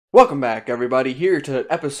Welcome back, everybody, here to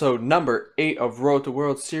episode number 8 of Road to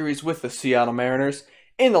World Series with the Seattle Mariners.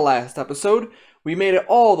 In the last episode, we made it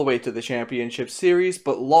all the way to the championship series,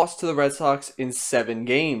 but lost to the Red Sox in 7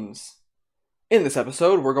 games. In this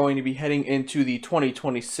episode, we're going to be heading into the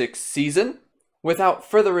 2026 season. Without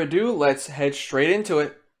further ado, let's head straight into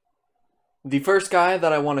it. The first guy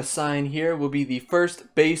that I want to sign here will be the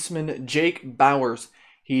first baseman, Jake Bauers.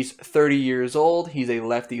 He's 30 years old, he's a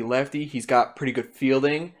lefty-lefty, he's got pretty good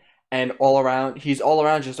fielding, and he's all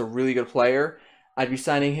around just a really good player. I'd be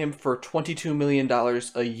signing him for $22 million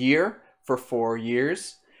a year for 4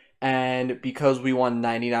 years, and because we won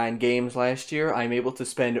 99 games last year, I'm able to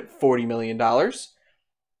spend $40 million.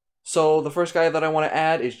 So the first guy that I want to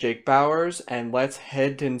add is Jake Bauers, and let's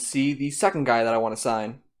head and see the second guy that I want to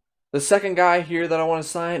sign. The second guy here that I want to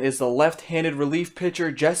sign is the left-handed relief pitcher,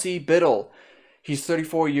 Jesse Biddle. He's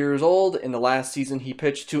 34 years old. In the last season, he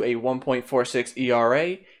pitched to a 1.46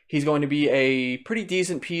 ERA. He's going to be a pretty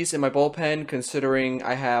decent piece in my bullpen, considering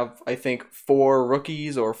I have, I think, 4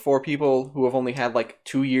 rookies or 4 people who have only had like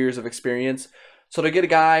 2 years of experience. So to get a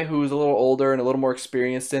guy who's a little older and a little more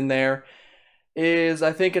experienced in there is,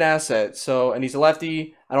 I think, an asset. And he's a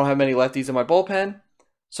lefty. I don't have many lefties in my bullpen.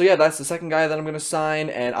 So yeah, that's the second guy that I'm going to sign,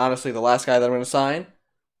 and honestly, the last guy that I'm going to sign.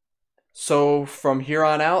 So from here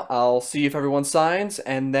on out, I'll see if everyone signs,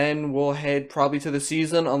 and then we'll head probably to the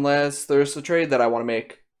season unless there's a trade that I want to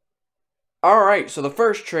make. Alright, so the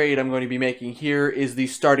first trade I'm going to be making here is the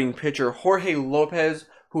starting pitcher Jorge Lopez,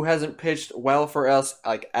 who hasn't pitched well for us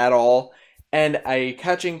at all, and a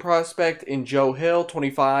catching prospect in Joe Hill,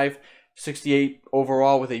 25, 68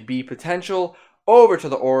 overall with a B potential, over to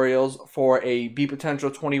the Orioles for a B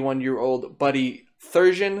potential 21-year-old Buddy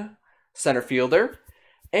Thursion, center fielder,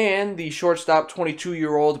 and the shortstop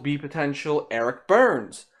 22-year-old B potential Eric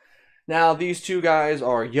Burns. Now, these two guys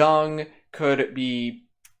are young, could be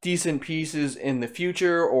decent pieces in the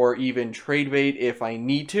future, or even trade bait if I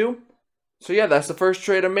need to. So yeah, that's the first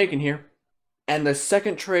trade I'm making here. And the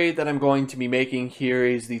second trade that I'm going to be making here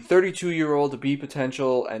is the 32-year-old B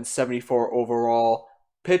potential and 74 overall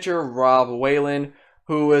pitcher Rob Whalen,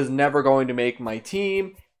 who was never going to make my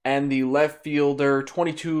team, and the left fielder,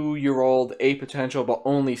 22-year-old A potential but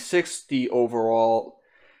only 60 overall,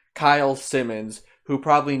 Kyle Simmons, who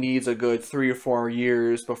probably needs a good 3 or 4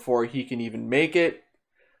 years before he can even make it,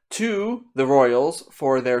 to the Royals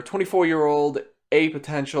for their 24-year-old A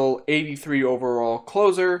potential 83 overall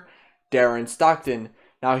closer, Darren Stockton.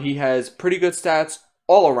 Now, he has pretty good stats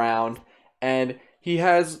all around, and he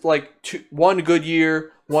has one good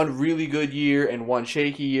year, one really good year, and one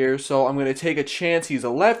shaky year. So I'm going to take a chance. He's a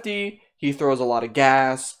lefty. He throws a lot of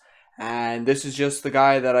gas. And this is just the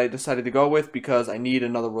guy that I decided to go with because I need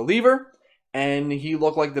another reliever. And he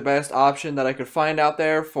looked like the best option that I could find out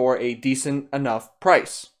there for a decent enough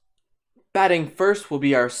price. Batting first will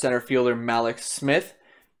be our center fielder Malik Smith.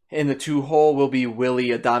 In the 2-hole will be Willie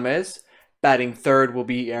Adames. Batting third will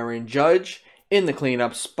be Aaron Judge. In the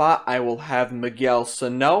cleanup spot, I will have Miguel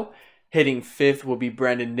Sano. Hitting 5th will be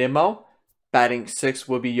Brandon Nimmo. Batting 6th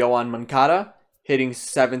will be Yoan Moncada. Hitting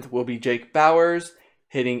 7th will be Jake Bauers.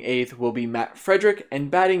 Hitting 8th will be Matt Frederick. And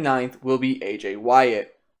batting 9th will be AJ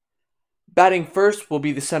Wyatt. Batting first will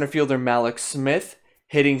be the center fielder Malik Smith.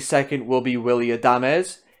 Hitting second will be Willie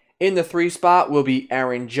Adames. In the 3 spot will be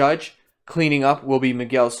Aaron Judge. Cleaning up will be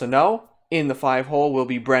Miguel Sano. In the 5-hole will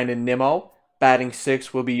be Brandon Nimmo. Batting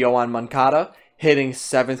 6th will be Yoan Moncada. Hitting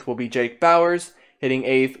 7th will be Jake Bauers. Hitting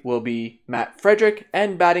 8th will be Matt Frederick.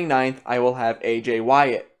 And batting 9th, I will have AJ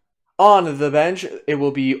Wyatt. On the bench, it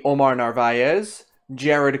will be Omar Narvaez,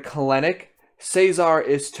 Jared Kelenic, Cesar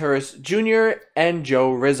Izturis Jr., and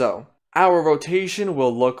Joe Rizzo. Our rotation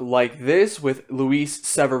will look like this, with Luis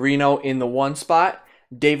Severino in the 1 spot.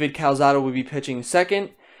 David Calzado will be pitching 2nd.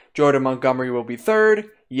 Jordan Montgomery will be 3rd.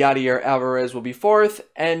 Yadier Alvarez will be 4th.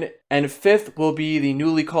 And 5th will be the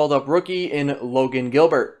newly called up rookie in Logan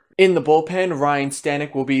Gilbert. In the bullpen, Ryan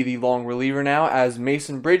Stanek will be the long reliever now, as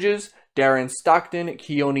Mason Bridges, Darren Stockton,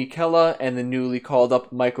 Keone Kela, and the newly called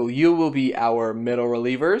up Michael Yu will be our middle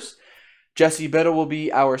relievers. Jesse Biddle will be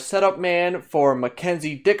our setup man for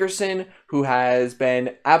Mackenzie Dickerson, who has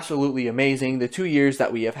been absolutely amazing the 2 years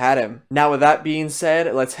that we have had him. Now, with that being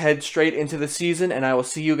said, let's head straight into the season, and I will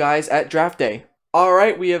see you guys at draft day.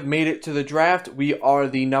 Alright, we have made it to the draft. We are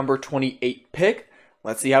the number 28 pick.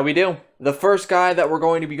 Let's see how we do. The first guy that we're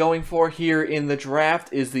going to be going for here in the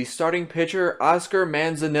draft is the starting pitcher, Oscar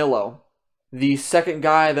Manzanillo. The second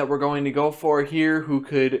guy that we're going to go for here, who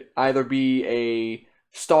could either be a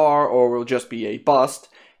star or will just be a bust,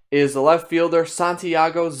 is the left fielder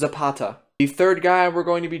Santiago Zapata. The third guy we're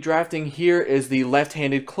going to be drafting here is the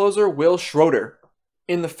left-handed closer Will Schroeder.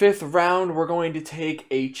 In the 5th round, we're going to take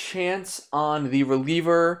a chance on the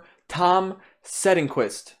reliever Tom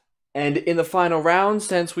Settingquist. And in the final round,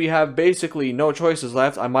 since we have basically no choices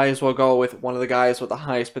left, I might as well go with one of the guys with the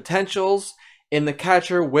highest potentials in the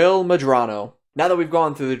catcher, Will Medrano. Now that we've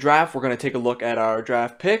gone through the draft, we're going to take a look at our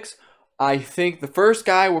draft picks. I think the first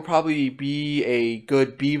guy will probably be a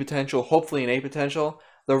good B potential, hopefully an A potential.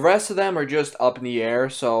 The rest of them are just up in the air,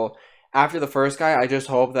 so after the first guy, I just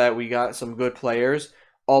hope that we got some good players.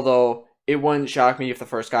 Although, it wouldn't shock me if the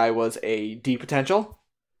first guy was a D potential.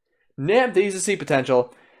 Nah, he's a C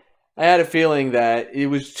potential. I had a feeling that it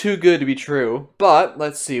was too good to be true. But,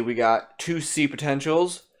 let's see, we got 2 C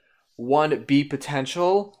potentials, 1 B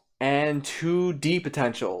potential, and 2 D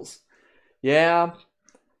potentials. Yeah,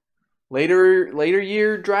 later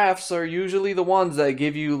year drafts are usually the ones that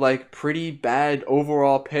give you, like, pretty bad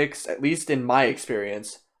overall picks, at least in my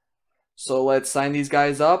experience. So let's sign these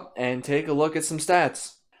guys up and take a look at some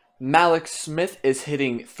stats. Malik Smith is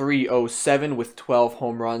hitting .307 with 12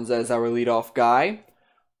 home runs as our leadoff guy.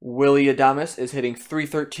 Willy Adames is hitting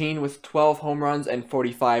 .313 with 12 home runs and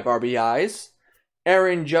 45 RBIs.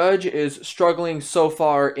 Aaron Judge is struggling so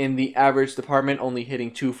far in the average department, only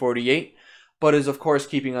hitting .248, but is of course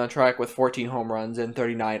keeping on track with 14 home runs and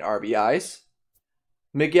 39 RBIs.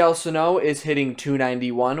 Miguel Sano is hitting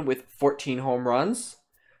 .291 with 14 home runs.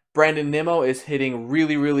 Brandon Nimmo is hitting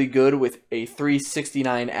really good with a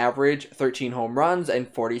 .369 average, 13 home runs,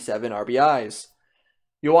 and 47 RBIs.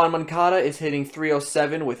 Yoan Moncada is hitting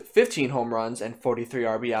 .307 with 15 home runs and 43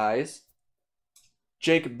 RBIs.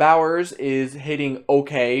 Jake Bowers is hitting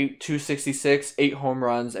okay, .266, 8 home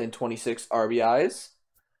runs, and 26 RBIs.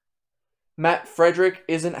 Matt Frederick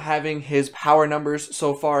isn't having his power numbers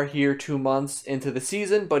so far here 2 months into the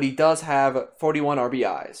season, but he does have 41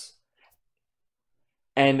 RBIs.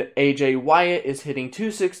 And AJ Wyatt is hitting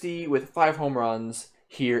 .260 with 5 home runs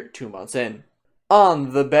here 2 months in.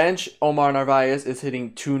 On the bench, Omar Narvaez is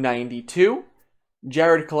hitting .292.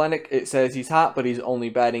 Jared Kelenic, it says he's hot, but he's only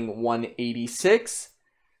batting .186.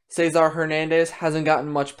 Cesar Hernandez hasn't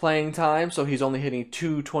gotten much playing time, so he's only hitting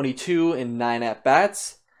 .222 in 9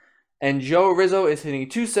 at-bats. And Joe Rizzo is hitting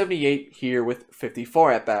 .278 here with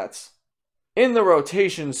 54 at-bats. In the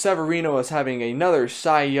rotation, Severino is having another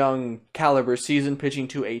Cy Young caliber season, pitching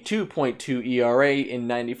to a 2.2 ERA in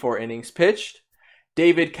 94 innings pitched.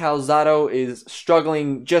 David Calzado is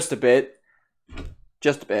struggling just a bit,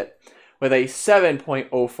 with a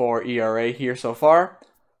 7.04 ERA here so far.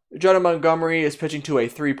 Jonah Montgomery is pitching to a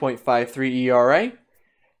 3.53 ERA.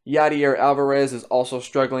 Yadier Alvarez is also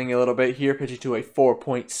struggling a little bit here, pitching to a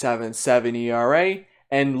 4.77 ERA.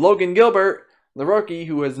 And Logan Gilbert, the rookie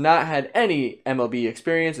who has not had any MLB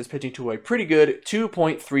experience, is pitching to a pretty good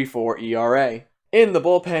 2.34 ERA. In the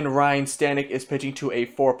bullpen, Ryan Stanek is pitching to a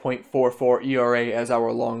 4.44 ERA as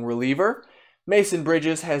our long reliever. Mason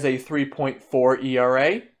Bridges has a 3.4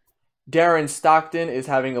 ERA. Darren Stockton is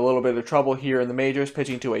having a little bit of trouble here in the majors,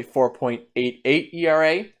 pitching to a 4.88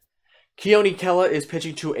 ERA. Keone Kela is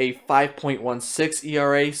pitching to a 5.16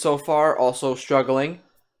 ERA so far, also struggling.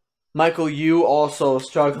 Michael Yu also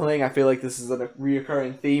struggling. I feel like this is a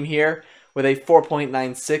reoccurring theme here, with a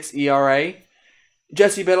 4.96 ERA.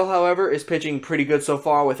 Jesse Biddle, however, is pitching pretty good so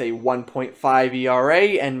far with a 1.5 ERA,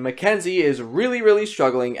 and McKenzie is really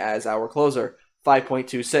struggling as our closer,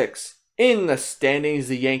 5.26. In the standings,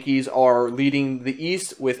 the Yankees are leading the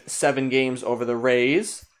East with 7 games over the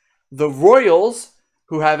Rays. The Royals,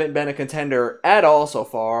 who haven't been a contender at all so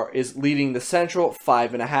far, is leading the Central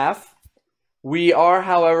 5.5. We are,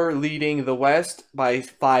 however, leading the West by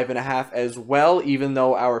 5.5 as well, even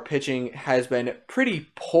though our pitching has been pretty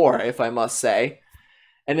poor, if I must say.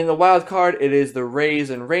 And in the wild card, it is the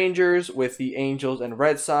Rays and Rangers, with the Angels and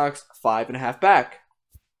Red Sox 5.5 back.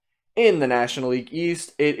 In the National League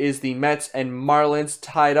East, it is the Mets and Marlins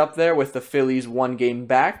tied up there, with the Phillies 1 game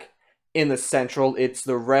back. In the Central, it's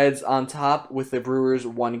the Reds on top, with the Brewers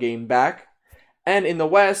 1 game back. And in the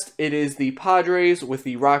West, it is the Padres, with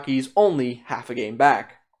the Rockies only half a game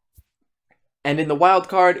back. And in the wild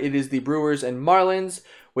card, it is the Brewers and Marlins,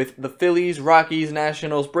 with the Phillies, Rockies,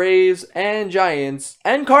 Nationals, Braves, and Giants,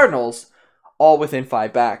 and Cardinals, all within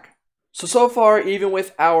 5 back. So far, even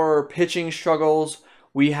with our pitching struggles,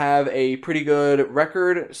 we have a pretty good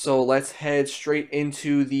record, so let's head straight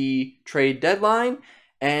into the trade deadline,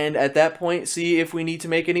 and at that point, see if we need to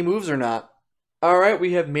make any moves or not. Alright,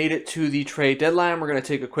 we have made it to the trade deadline. We're going to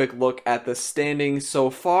take a quick look at the standings so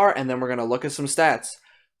far, and then we're going to look at some stats.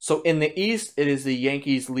 So in the East, it is the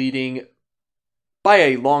Yankees leading by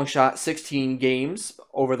a long shot, 16 games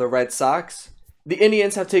over the Red Sox. The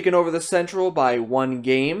Indians have taken over the Central by 1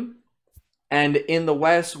 game. And in the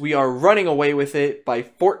West, we are running away with it by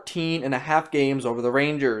 14.5 games over the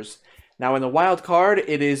Rangers. Now in the wild card,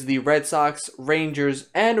 it is the Red Sox, Rangers,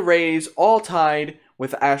 and Rays all tied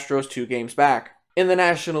with Astros 2 games back. In the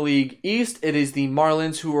National League East, it is the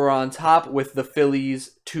Marlins who are on top with the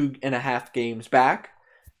Phillies 2.5 games back.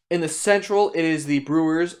 In the Central, it is the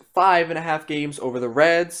Brewers 5.5 games over the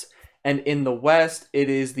Reds. And in the West, it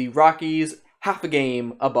is the Rockies half a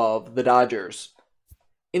game above the Dodgers.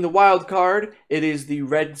 In the wild card, it is the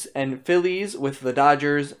Reds and Phillies with the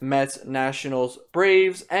Dodgers, Mets, Nationals,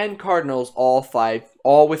 Braves, and Cardinals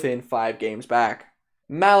all within 5 games back.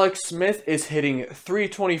 Mallex Smith is hitting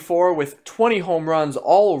 .324 with 20 home runs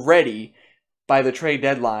already by the trade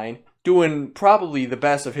deadline, doing probably the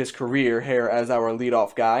best of his career here as our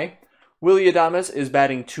leadoff guy. Willy Adames is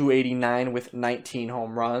batting .289 with 19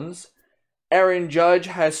 home runs. Aaron Judge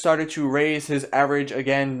has started to raise his average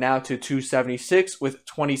again now to .276 with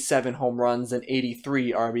 27 home runs and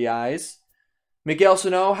 83 RBIs. Miguel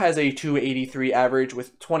Sano has a .283 average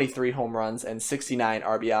with 23 home runs and 69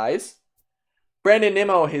 RBIs. Brandon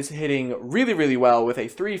Nimmo is hitting really well with a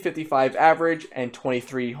 .355 average and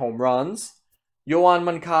 23 home runs. Yoan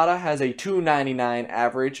Moncada has a .299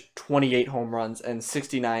 average, 28 home runs, and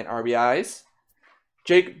 69 RBIs.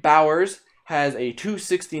 Jake Bauers has a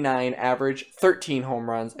 .269 average, 13 home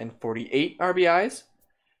runs, and 48 RBIs.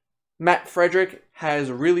 Matt Frederick has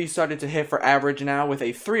really started to hit for average now with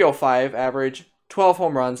a .305 average, 12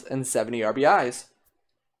 home runs, and 70 RBIs.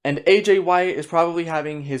 And AJ White is probably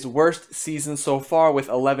having his worst season so far with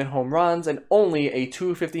 11 home runs and only a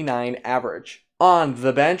 .259 average. On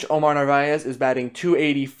the bench, Omar Narvaez is batting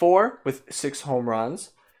 .284 with 6 home runs.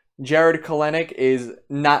 Jared Kelenic is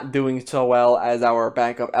not doing so well as our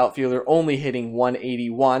backup outfielder, only hitting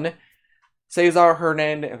 .181. Cesar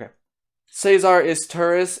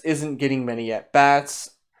Izturis isn't getting many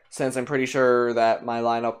at-bats, since I'm pretty sure that my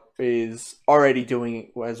lineup is already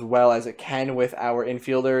doing as well as it can with our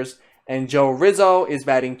infielders. And Joe Rizzo is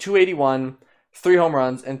batting .281, 3 home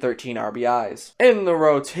runs, and 13 RBIs. In the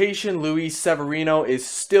rotation, Luis Severino is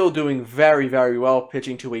still doing very well,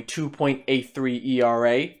 pitching to a 2.83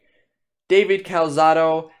 ERA. David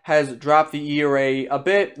Calzado has dropped the ERA a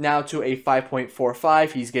bit, now to a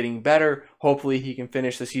 5.45. He's getting better. Hopefully he can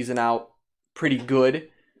finish the season out pretty good.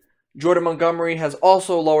 Jordan Montgomery has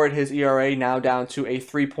also lowered his ERA, now down to a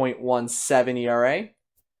 3.17 ERA.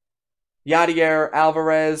 Yadier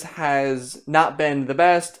Alvarez has not been the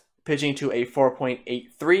best, pitching to a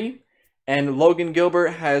 4.83. And Logan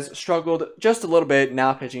Gilbert has struggled just a little bit,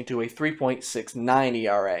 now pitching to a 3.69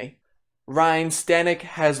 ERA. Ryan Stanek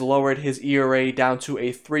has lowered his ERA down to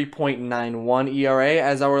a 3.91 ERA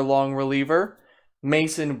as our long reliever.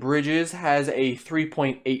 Mason Bridges has a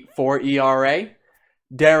 3.84 ERA.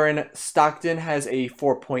 Darren Stockton has a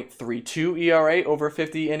 4.32 ERA over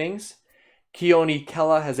 50 innings. Keone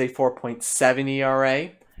Kela has a 4.7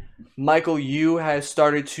 ERA. Michael Yu has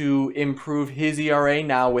started to improve his ERA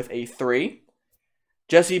now with a 3.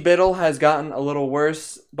 Jesse Biddle has gotten a little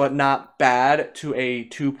worse, but not bad, to a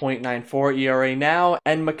 2.94 ERA now.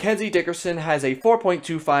 And Mackenzie Dickerson has a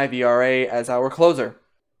 4.25 ERA as our closer.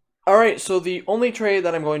 Alright, so the only trade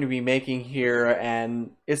that I'm going to be making here,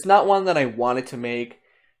 and it's not one that I wanted to make,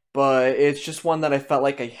 but it's just one that I felt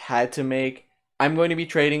like I had to make. I'm going to be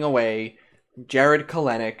trading away Jared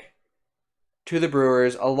Kelenic to the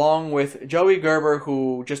Brewers, along with Joey Gerber,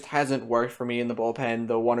 who just hasn't worked for me in the bullpen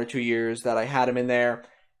the 1 or 2 years that I had him in there,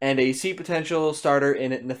 and a C potential starter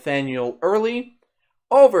in Nathaniel Early,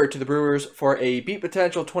 over to the Brewers for a beat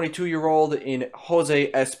potential 22-year-old in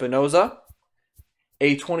Jose Espinoza,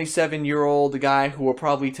 a 27-year-old guy who will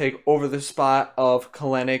probably take over the spot of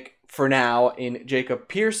Kelenic for now in Jacob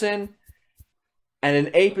Pearson, and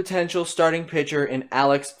an A potential starting pitcher in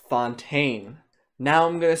Alex Fontaine. Now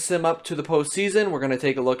I'm going to sim up to the postseason. We're going to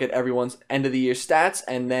take a look at everyone's end of the year stats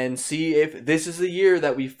and then see if this is the year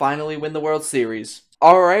that we finally win the World Series.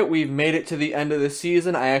 Alright, we've made it to the end of the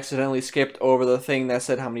season. I accidentally skipped over the thing that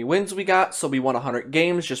said how many wins we got, so we won 100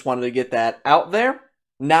 games. Just wanted to get that out there.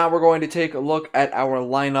 Now we're going to take a look at our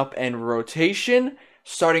lineup and rotation.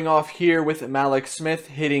 Starting off here with Mallex Smith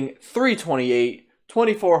hitting .328,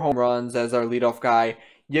 24 home runs as our leadoff guy.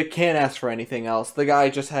 You can't ask for anything else. The guy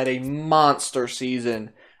just had a monster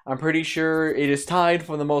season. I'm pretty sure it is tied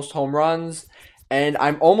for the most home runs. And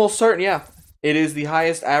I'm almost certain, yeah, it is the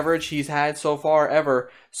highest average he's had so far ever.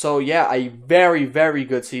 So yeah, a very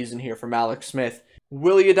good season here for Mallex Smith.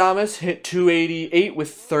 Willy Adames hit .288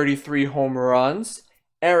 with 33 home runs.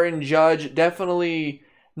 Aaron Judge, definitely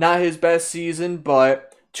not his best season,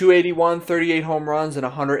 but .281, 38 home runs, and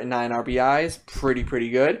 109 RBIs. Pretty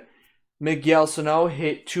good. Miguel Sano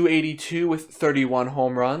hit 282 with 31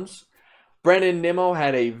 home runs. Brandon Nimmo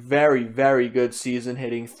had a very, very good season,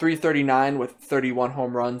 hitting 339 with 31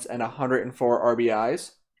 home runs and 104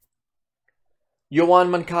 RBIs.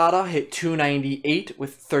 Yoan Moncada hit 298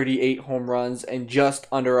 with 38 home runs and just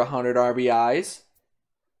under 100 RBIs.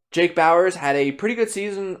 Jake Bauers had a pretty good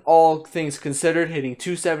season, all things considered, hitting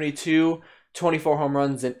 272, 24 home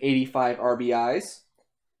runs, and 85 RBIs.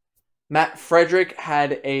 Matt Frederick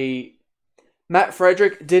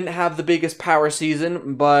didn't have the biggest power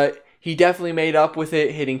season, but he definitely made up with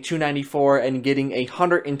it, hitting 294 and getting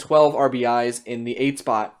 112 RBIs in the 8th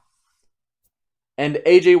spot. And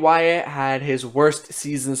AJ Wyatt had his worst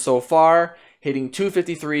season so far, hitting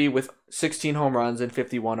 253 with 16 home runs and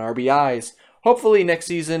 51 RBIs. Hopefully next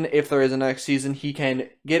season, if there is a next season, he can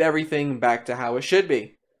get everything back to how it should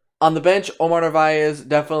be. On the bench, Omar Narvaez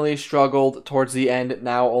definitely struggled towards the end,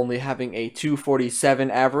 now only having a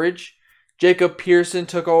 247 average. Jacob Pearson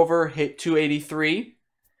took over, hit 283.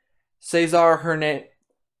 Cesar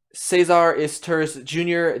Izturis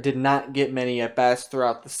Jr. did not get many at-bats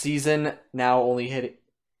throughout the season, now only hitting.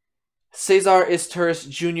 Cesar Izturis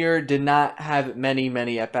Jr. did not have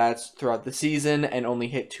many at-bats throughout the season and only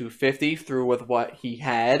hit 250 through with what he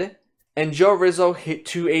had. And Joe Rizzo hit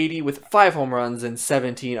 280 with 5 home runs and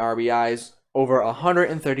 17 RBIs over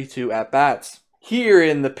 132 at-bats. Here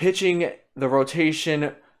in the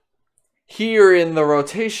rotation,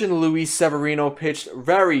 Luis Severino pitched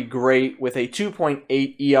very great with a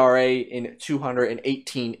 2.8 ERA in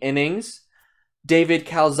 218 innings. David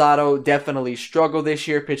Calzado definitely struggled this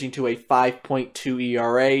year, pitching to a 5.2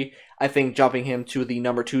 ERA. I think jumping him to the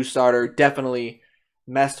number 2 starter definitely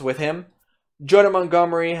messed with him. Jordan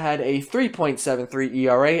Montgomery had a 3.73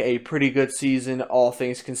 ERA, a pretty good season, all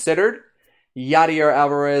things considered. Yadier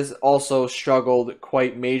Alvarez also struggled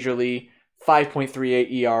quite majorly,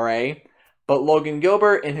 5.38 ERA. But Logan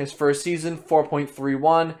Gilbert, in his first season,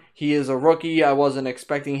 4.31. He is a rookie. I wasn't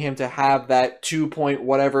expecting him to have that 2 point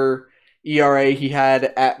whatever ERA he had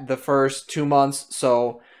at the first 2 months,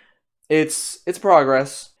 so it's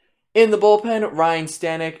progress. In the bullpen, Ryan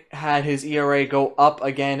Stanek had his ERA go up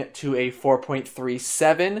again to a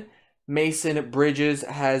 4.37. Mason Bridges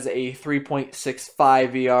has a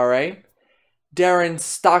 3.65 ERA. Darren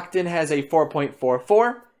Stockton has a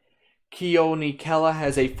 4.44. Keone Kela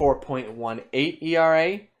has a 4.18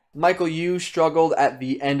 ERA. Michael Yu struggled at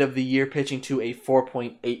the end of the year, pitching to a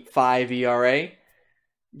 4.85 ERA.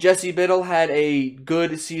 Jesse Biddle had a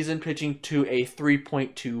good season, pitching to a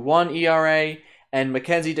 3.21 ERA. And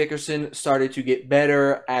Mackenzie Dickerson started to get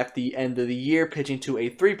better at the end of the year, pitching to a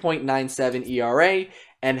 3.97 ERA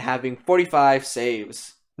and having 45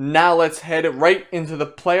 saves. Now let's head right into the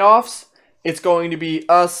playoffs. It's going to be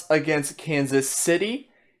us against Kansas City.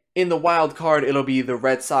 In the wild card, it'll be the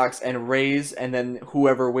Red Sox and Rays, and then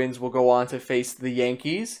whoever wins will go on to face the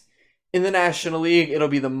Yankees. In the National League, it'll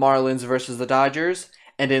be the Marlins versus the Dodgers,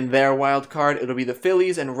 and in their wild card, it'll be the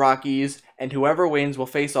Phillies and Rockies, and whoever wins will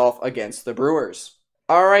face off against the Brewers.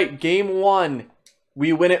 Alright, Game 1,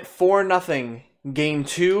 we win it 4-0. Game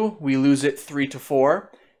 2, we lose it 3-4.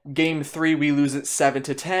 Game 3, we lose it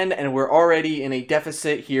 7-10, and we're already in a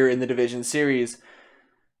deficit here in the division series.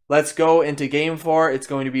 Let's go into Game 4. It's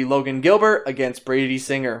going to be Logan Gilbert against Brady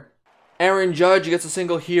Singer. Aaron Judge gets a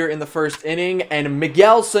single here in the first inning, and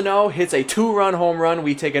Miguel Sano hits a 2-run home run.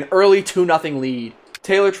 We take an early 2-0 lead.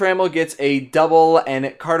 Taylor Trammell gets a double,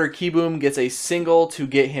 and Carter Kieboom gets a single to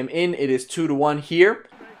get him in. It is 2-1 here.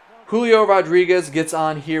 Julio Rodriguez gets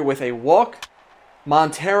on here with a walk.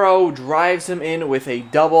 Montero drives him in with a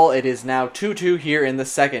double. It is now 2-2 here in the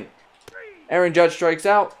second. Aaron Judge strikes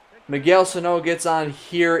out. Miguel Sano gets on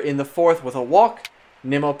here in the fourth with a walk.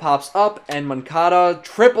 Nimmo pops up, and Moncada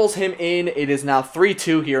triples him in. It is now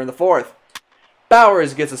 3-2 here in the fourth.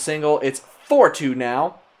 Bauers gets a single. It's 4-2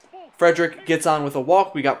 now. Frederick gets on with a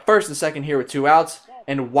walk. We got first and second here with 2 outs.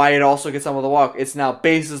 And Wyatt also gets on with a walk. It's now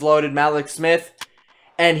bases loaded. Malik Smith.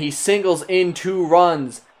 And he singles in 2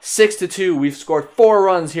 runs. 6-2. We've scored 4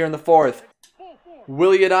 runs here in the fourth.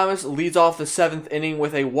 Willy Adames leads off the 7th inning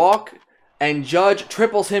with a walk. And Judge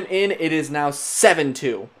triples him in. It is now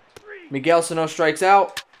 7-2. Miguel Sano strikes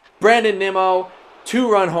out. Brandon Nimmo,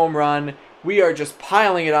 2-run home run. We are just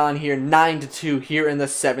piling it on here, 9-2 here in the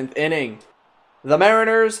 7th inning. The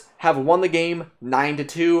Mariners have won the game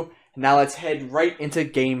 9-2. Now let's head right into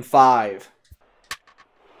Game 5.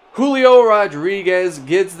 Julio Rodriguez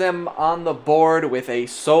gets them on the board with a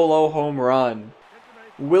solo home run.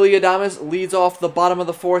 Willy Adames leads off the bottom of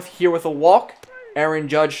the 4th here with a walk. Aaron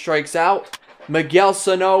Judge strikes out. Miguel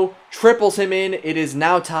Sano triples him in. It is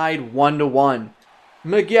now tied 1-1.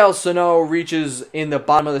 Miguel Sano reaches in the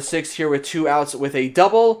bottom of the 6th here with 2 outs with a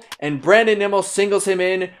double, and Brandon Nimmo singles him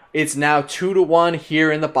in. It's now 2-1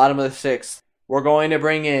 here in the bottom of the 6th. We're going to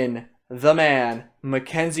bring in the man,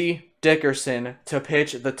 Mackenzie Dickerson, to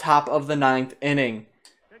pitch the top of the 9th inning.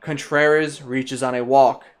 Contreras reaches on a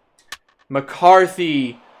walk.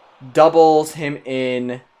 McCarthy doubles him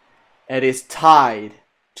in. It is tied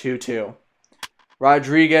 2-2.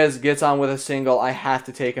 Rodriguez gets on with a single. I have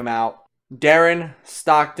to take him out. Darren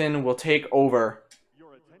Stockton will take over.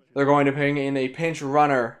 They're going to bring in a pinch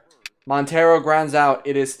runner. Montero grounds out.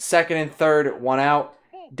 It is 2nd and 3rd, 1 out.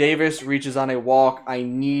 Davis reaches on a walk. I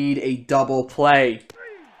need a double play.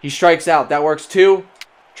 He strikes out. That works too.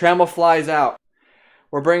 Trammell flies out.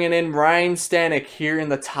 We're bringing in Ryan Stanek here in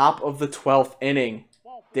the top of the 12th inning.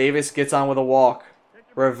 Davis gets on with a walk.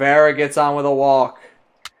 Rivera gets on with a walk.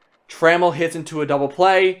 Trammell hits into a double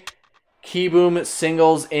play. Keyboom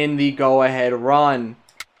singles in the go-ahead run.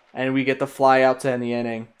 And we get the fly out to end the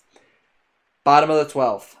inning. Bottom of the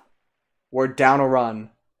 12th. We're down a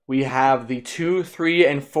run. We have the 2, 3,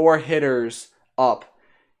 and 4 hitters up.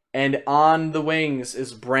 And on the wings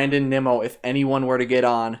is Brandon Nimmo, if anyone were to get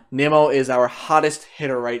on. Nimmo is our hottest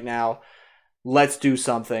hitter right now. Let's do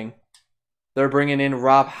something. They're bringing in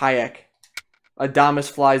Rob Hayek.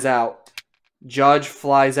 Adames flies out. Judge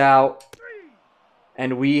flies out.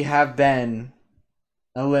 And we have been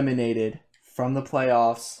eliminated from the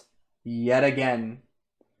playoffs yet again.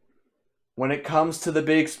 When it comes to the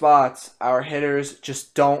big spots, our hitters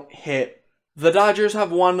just don't hit. The Dodgers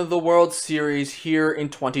have won the World Series here in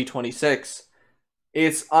 2026.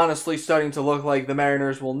 It's honestly starting to look like the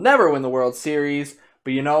Mariners will never win the World Series,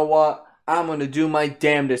 but you know what? I'm going to do my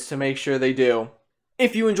damnedest to make sure they do.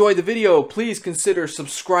 If you enjoyed the video, please consider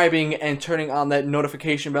subscribing and turning on that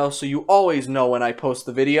notification bell so you always know when I post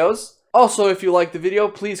the videos. Also, if you liked the video,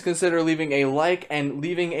 please consider leaving a like and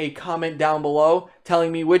leaving a comment down below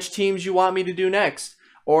telling me which teams you want me to do next.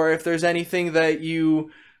 Or if there's anything that you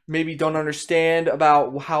maybe don't understand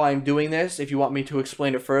about how I'm doing this, if you want me to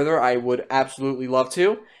explain it further, I would absolutely love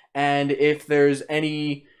to. And if there's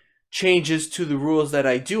any changes to the rules that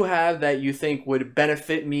I do have that you think would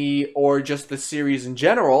benefit me or just the series in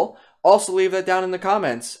general, also leave that down in the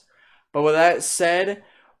comments. But with that said,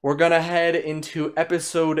 we're going to head into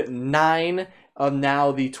episode 9 of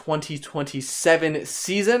now the 2027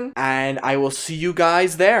 season, and I will see you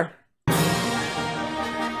guys there.